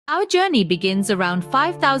Our journey begins around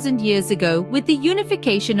 5,000 years ago with the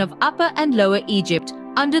unification of Upper and Lower Egypt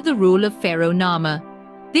under the rule of Pharaoh Nama.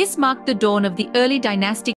 This marked the dawn of the early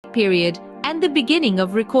dynastic period and the beginning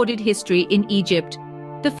of recorded history in Egypt.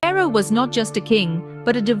 The pharaoh was not just a king,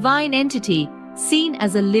 but a divine entity, seen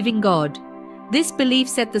as a living god. This belief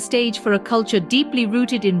set the stage for a culture deeply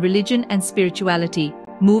rooted in religion and spirituality.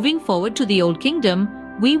 Moving forward to the Old Kingdom,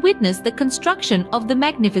 we witness the construction of the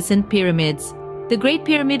magnificent pyramids. The Great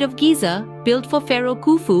Pyramid of Giza, built for Pharaoh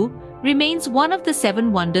Khufu, remains one of the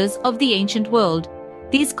 7 wonders of the ancient world.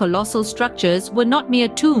 These colossal structures were not mere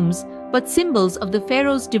tombs, but symbols of the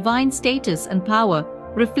pharaoh's divine status and power,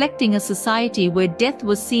 reflecting a society where death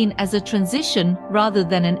was seen as a transition rather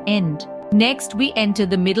than an end. Next, we enter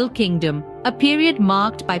the Middle Kingdom, a period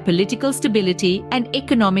marked by political stability and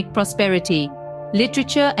economic prosperity.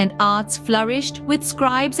 Literature and arts flourished, with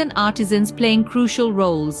scribes and artisans playing crucial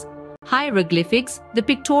roles. Hieroglyphics, the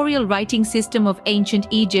pictorial writing system of ancient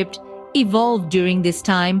Egypt, evolved during this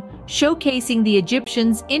time, showcasing the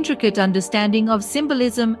Egyptians' intricate understanding of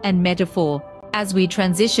symbolism and metaphor. As we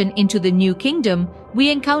transition into the New Kingdom, we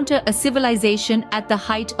encounter a civilization at the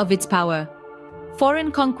height of its power.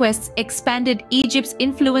 Foreign conquests expanded Egypt's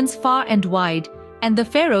influence far and wide, and the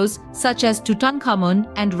pharaohs, such as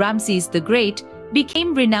Tutankhamun and Ramses the Great,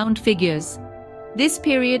 became renowned figures. This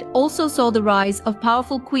period also saw the rise of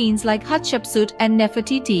powerful queens like Hatshepsut and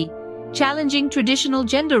Nefertiti, challenging traditional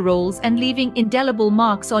gender roles and leaving indelible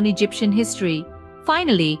marks on Egyptian history.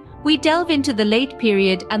 Finally, we delve into the late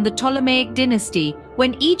period and the Ptolemaic dynasty,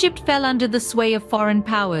 when Egypt fell under the sway of foreign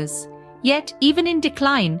powers. Yet, even in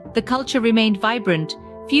decline, the culture remained vibrant,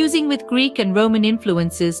 fusing with Greek and Roman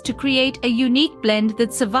influences to create a unique blend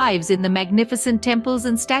that survives in the magnificent temples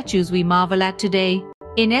and statues we marvel at today.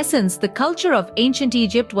 In essence, the culture of ancient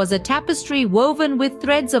Egypt was a tapestry woven with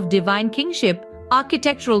threads of divine kingship,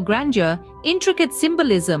 architectural grandeur, intricate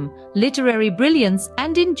symbolism, literary brilliance,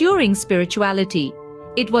 and enduring spirituality.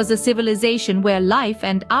 It was a civilization where life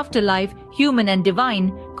and afterlife, human and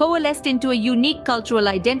divine, coalesced into a unique cultural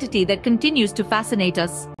identity that continues to fascinate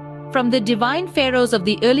us. From the divine pharaohs of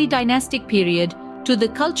the early dynastic period to the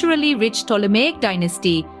culturally rich Ptolemaic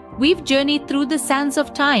dynasty, we've journeyed through the sands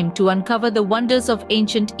of time to uncover the wonders of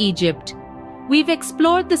ancient Egypt. We've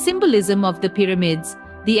explored the symbolism of the pyramids,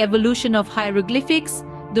 the evolution of hieroglyphics,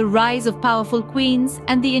 the rise of powerful queens,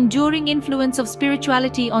 and the enduring influence of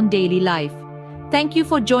spirituality on daily life. Thank you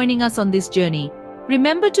for joining us on this journey.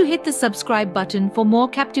 Remember to hit the subscribe button for more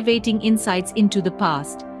captivating insights into the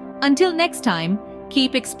past. Until next time,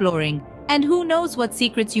 keep exploring, and who knows what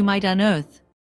secrets you might unearth.